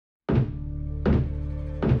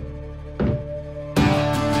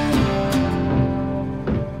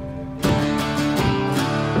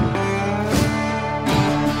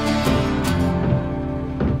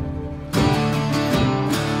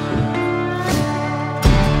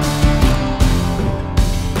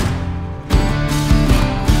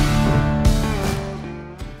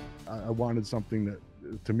wanted something that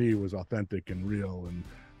to me was authentic and real, and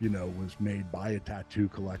you know, was made by a tattoo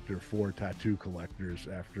collector for tattoo collectors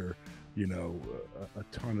after, you know, a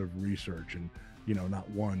ton of research, and you know, not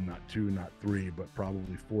one, not two, not three, but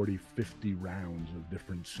probably 40, 50 rounds of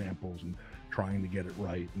different samples and trying to get it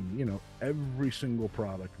right. And you know, every single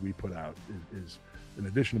product we put out is in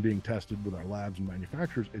addition to being tested with our labs and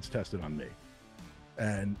manufacturers, it's tested on me.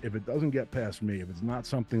 And if it doesn't get past me, if it's not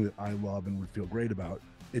something that I love and would feel great about,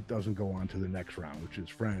 it doesn't go on to the next round, which is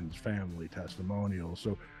friends, family, testimonials.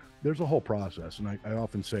 So there's a whole process. And I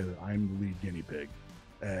often say that I'm the lead guinea pig,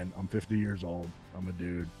 and I'm 50 years old. I'm a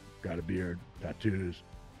dude, got a beard, tattoos.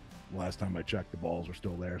 Last time I checked, the balls are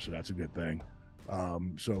still there. So that's a good thing.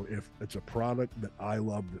 So if it's a product that I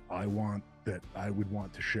love, that I want, that I would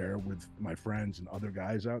want to share with my friends and other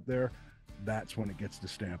guys out there, that's when it gets the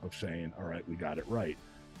stamp of saying, all right, we got it right.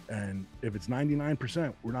 And if it's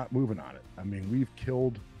 99%, we're not moving on it. I mean, we've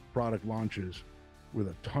killed product launches with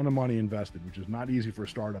a ton of money invested, which is not easy for a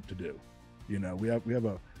startup to do. You know, we have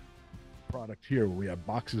a product here where we have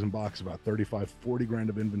boxes and boxes, about 35, 40 grand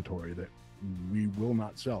of inventory that we will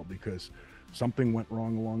not sell because something went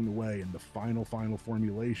wrong along the way. In the final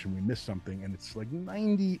formulation, we missed something, and it's like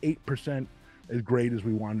 98% as great as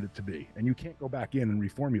we wanted it to be. And you can't go back in and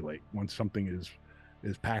reformulate once something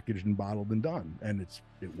is packaged and bottled and done. And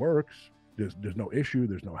it works. There's no issue.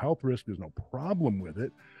 There's no health risk. There's no problem with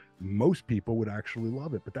it. Most people would actually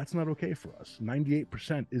love it, but that's not okay for us.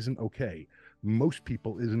 98% isn't okay. Most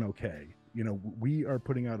people isn't okay. You know, we are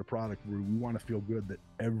putting out a product where we want to feel good that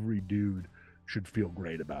every dude should feel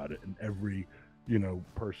great about it, and every, you know,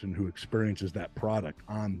 person who experiences that product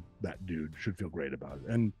on that dude should feel great about it.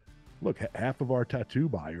 And look, half of our tattoo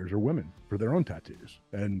buyers are women for their own tattoos,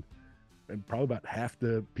 and probably about half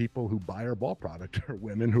the people who buy our ball product are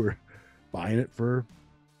women who are buying it for,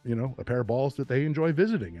 you know, a pair of balls that they enjoy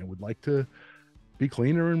visiting and would like to be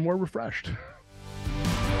cleaner and more refreshed.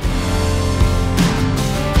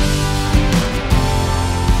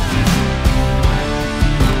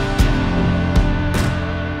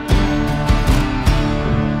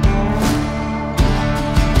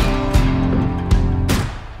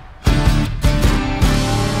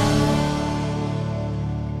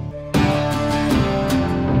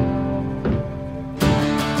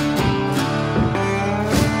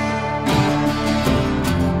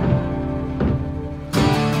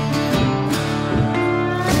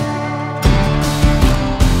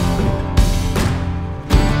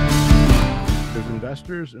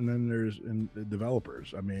 And then there's the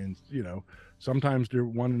developers. I mean, you know, sometimes they're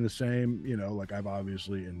one and the same. You know, like I've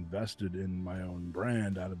obviously invested in my own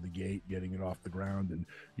brand out of the gate, getting it off the ground, and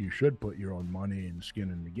you should put your own money and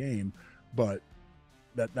skin in the game, but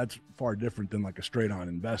that's far different than like a straight on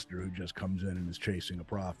investor who just comes in and is chasing a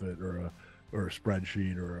profit or a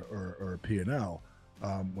spreadsheet or a P&L.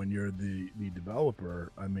 When you're the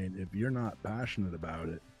developer, I mean, if you're not passionate about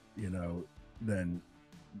it, you know, then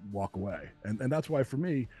walk away. And that's why for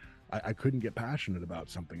me, I couldn't get passionate about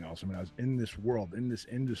something else. I mean, I was in this world, in this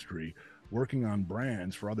industry, working on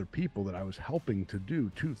brands for other people that I was helping to do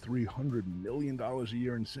 $200-300 million a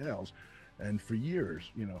year in sales. And for years,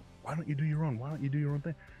 you know, why don't you do your own? Why don't you do your own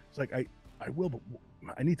thing? It's like, I will, but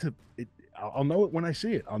I need to, I'll know it when I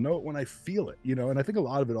see it. I'll know it when I feel it, you know? And I think a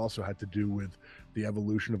lot of it also had to do with the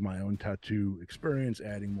evolution of my own tattoo experience,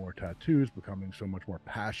 adding more tattoos, becoming so much more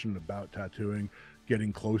passionate about tattooing,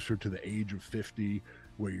 getting closer to the age of 50,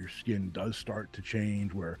 where your skin does start to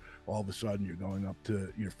change, where all of a sudden you're going up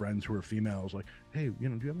to your friends who are females like, hey, you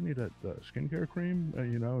know, do you ever need a skincare cream?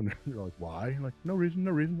 You know, and you're like, why? You're like, no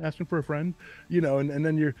reason, asking for a friend, you know, and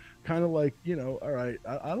then you're kind of like, you know, all right,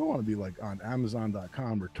 I don't want to be like on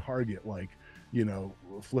Amazon.com or Target, like, you know,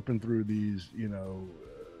 flipping through these, you know,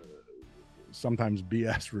 sometimes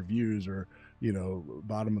BS reviews or, you know,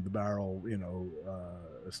 bottom of the barrel, you know,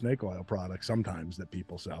 snake oil products sometimes that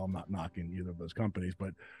people sell. I'm not knocking either of those companies,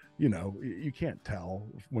 but you know, you can't tell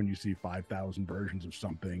when you see 5,000 versions of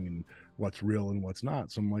something and what's real and what's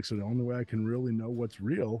not. So I'm like, so the only way I can really know what's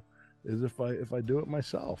real is if I do it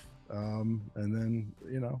myself. And then,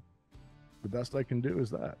 you know, the best I can do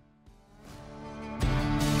is that.